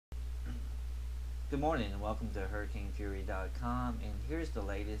Good morning and welcome to HurricaneFury.com, and here's the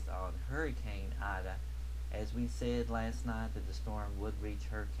latest on Hurricane Ida. As we said last night that the storm would reach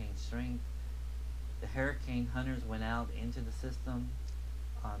hurricane strength, the hurricane hunters went out into the system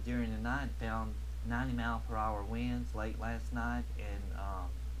during the night, found 90-mile-per-hour winds late last night and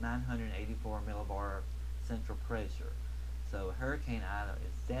 984 millibar central pressure. So Hurricane Ida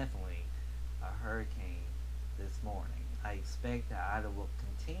is definitely a hurricane this morning. I expect that Ida will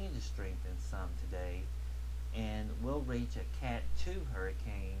continue to strengthen some today and will reach a Cat 2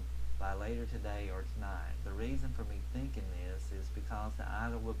 hurricane by later today or tonight. The reason for me thinking this is because the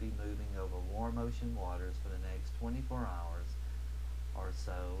Ida will be moving over warm ocean waters for the next 24 hours or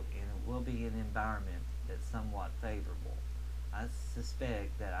so, and it will be an environment that's somewhat favorable. I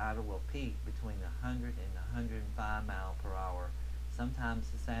suspect that Ida will peak between 100 and 105 miles per hour sometimes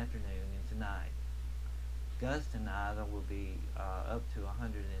this afternoon and tonight. Gusts in Ida will be up to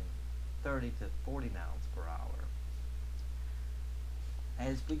 130 to 40 miles per hour.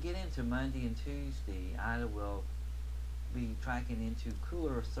 As we get into Monday and Tuesday, Ida will be tracking into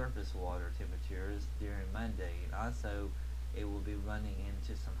cooler surface water temperatures during Monday, and also it will be running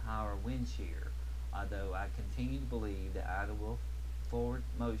into some higher wind shear. Although I continue to believe that Ida will forward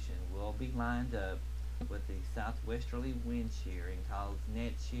motion will be lined up with the southwesterly wind shear and cause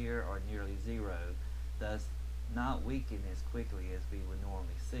net shear or nearly zero, thus not weaken as quickly as we would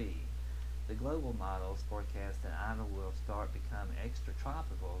normally see. The global models forecast that Ida will start become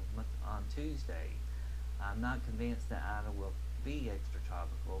extratropical on Tuesday. I'm not convinced that Ida will be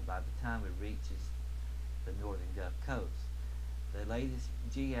extratropical by the time it reaches the northern Gulf Coast. The latest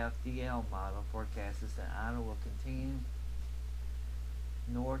GFDL model forecasts that Ida will continue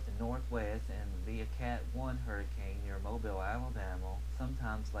north and northwest and be a Cat 1 hurricane near Mobile, Alabama,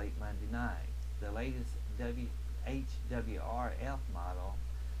 sometimes late Monday night. The latest HWRF model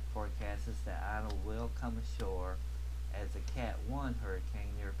forecasts that Ida will come ashore as a Cat 1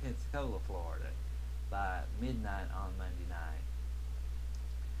 hurricane near Pensacola, Florida by midnight on Monday night.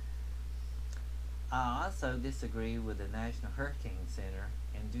 I also disagree with the National Hurricane Center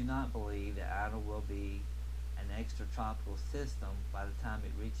and do not believe that Ida will be an extratropical system by the time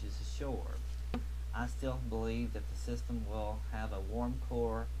it reaches the shore. I still believe that the system will have a warm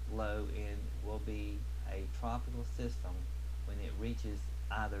core low and will be a tropical system when it reaches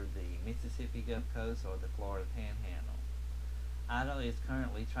either the Mississippi Gulf Coast or the Florida Panhandle. Ida is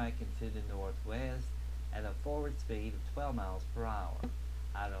currently tracking to the northwest at a forward speed of 12 miles per hour.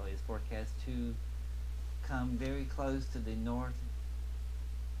 Ida is forecast to come very close to the north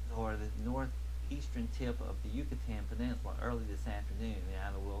or the northeastern tip of the Yucatan Peninsula early this afternoon, and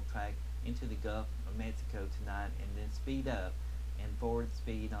Ida will track into the Gulf of Mexico tonight and then speed up and forward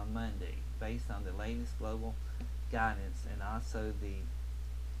speed on Monday based on the latest global guidance and also the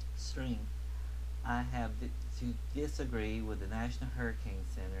strength. I have to disagree with the National Hurricane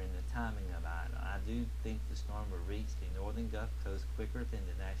Center in the timing of Ida. I do think the storm will reach the northern Gulf Coast quicker than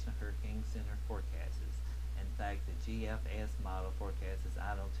the National Hurricane Center forecasts. In fact, the GFS model forecasts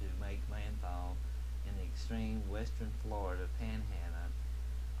Ida to make landfall in the extreme western Florida Panhandle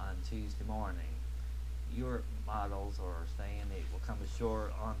on Tuesday morning. Your models are saying it will come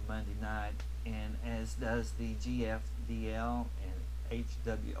ashore on Monday night, and as does the GFDL and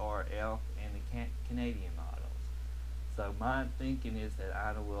HWRF and the Canadian models. So my thinking is that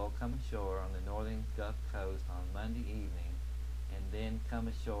Ida will come ashore on the northern Gulf Coast on Monday evening and then come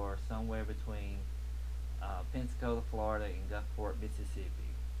ashore somewhere between Pensacola, Florida and Gulfport,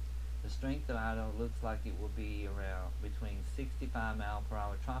 Mississippi. The strength of Ida looks like it will be around between 65 mile per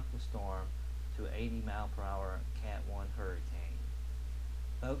hour tropical storm to 80 mile per hour Cat 1 hurricane.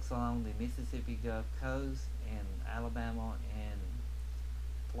 Folks along the Mississippi Gulf Coast and Alabama and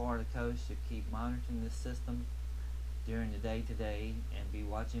Florida coast should keep monitoring this system during the day today and be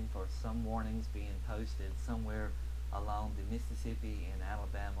watching for some warnings being posted somewhere along the Mississippi and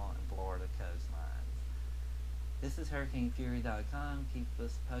Alabama and Florida coastlines. This is HurricaneFury.com. Keep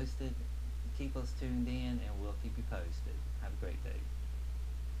us posted, keep us tuned in, and we'll keep you posted. Have a great day.